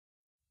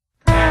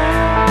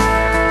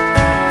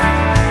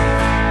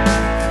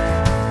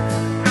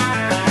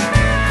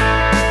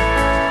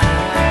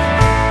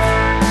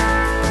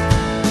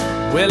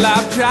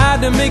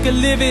tried to make a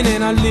living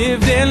and I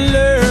lived and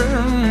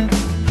learned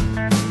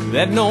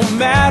that no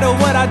matter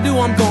what I do,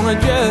 I'm gonna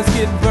just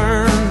get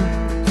burned.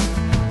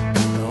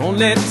 On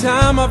that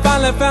time I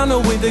finally found the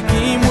way the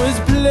game was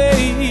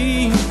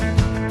played.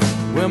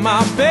 Well,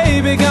 my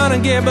baby gonna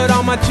give but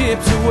all my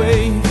chips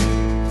away.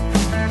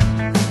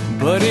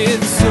 But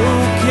it's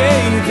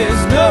okay,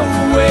 there's no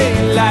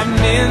way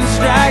lightning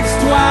strikes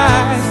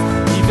twice,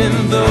 even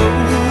though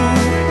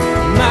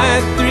my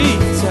 3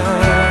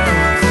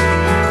 times.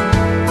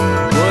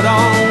 But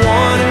on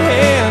one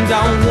hand,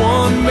 I'm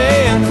one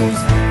man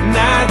whose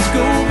nights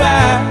go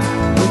by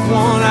with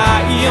one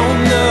eye on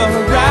the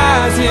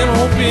horizon,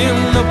 hoping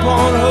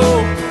upon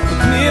hope for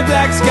clear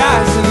black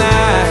skies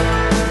tonight.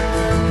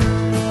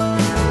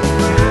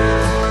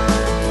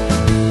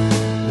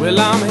 Well,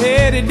 I'm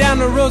headed down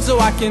the road so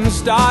I can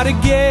start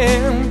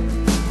again.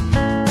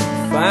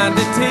 Find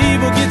a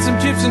table, get some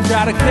chips and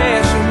try to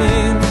cash them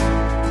in.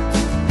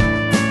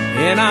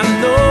 And I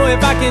know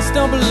if I can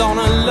stumble on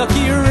a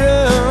lucky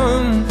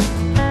run,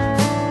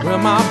 well,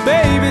 my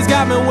baby's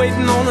got me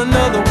waiting on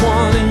another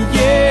one,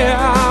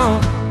 yeah.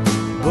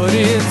 But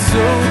it's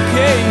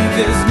okay,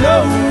 there's no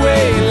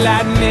way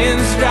lightning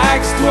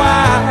strikes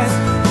twice,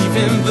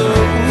 even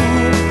though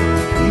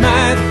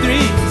my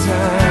 3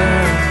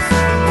 times.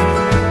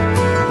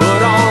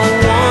 But on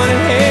one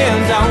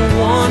hand, I'm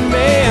one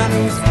man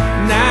whose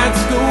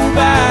nights go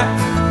by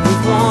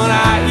with one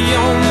eye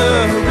on the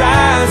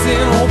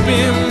horizon,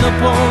 hoping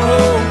upon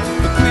hope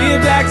for clear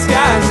black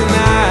skies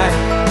tonight.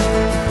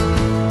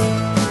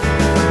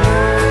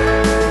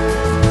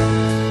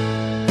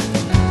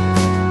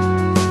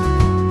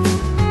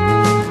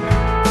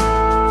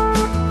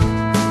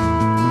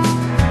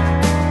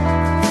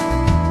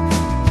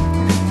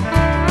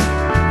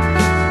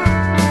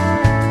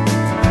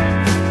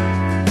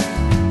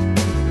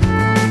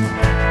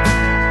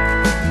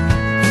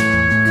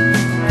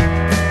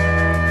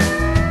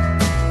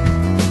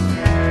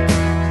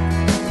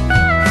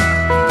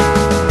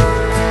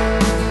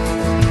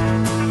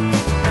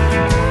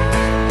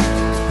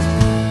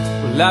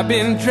 I've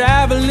been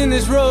traveling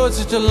this road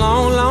such a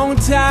long, long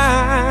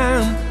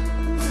time,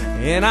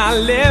 and I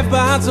left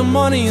behind some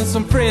money and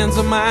some friends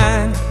of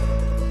mine.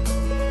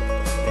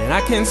 And I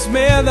can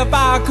smell the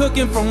fire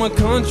cooking from a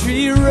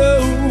country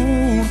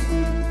road,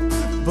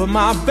 but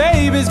my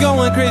baby's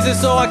going crazy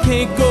so I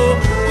can't go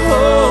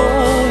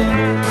home.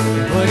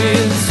 But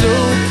it's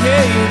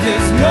okay,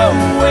 there's no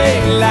way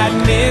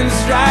lightning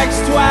strikes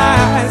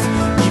twice,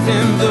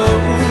 even though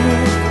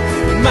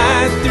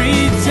my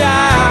 3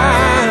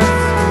 times.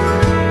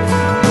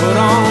 But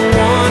on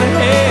one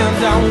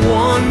hand, I'm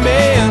one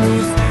man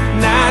whose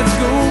nights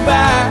go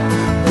by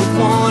with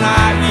one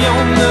eye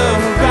on the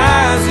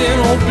horizon,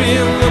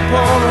 hoping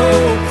upon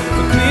hope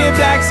for clear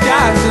black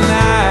skies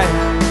tonight.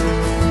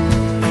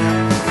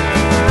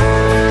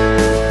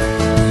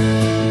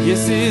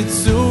 Yes,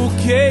 it's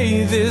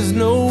okay, there's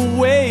no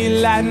way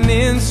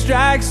lightning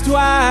strikes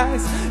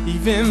twice,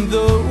 even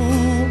though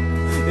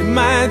it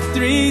might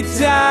 3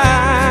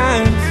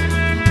 times.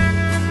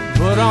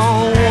 But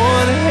on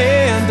one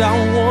hand,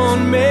 I'm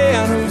one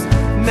man whose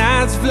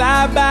nights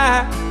fly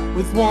by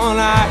with one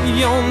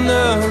eye on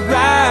the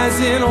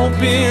horizon,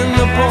 hoping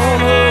upon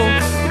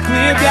hope for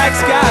clear black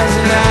skies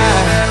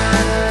tonight.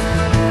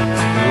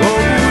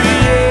 Oh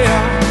yeah,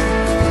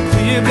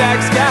 clear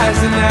black skies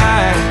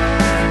tonight.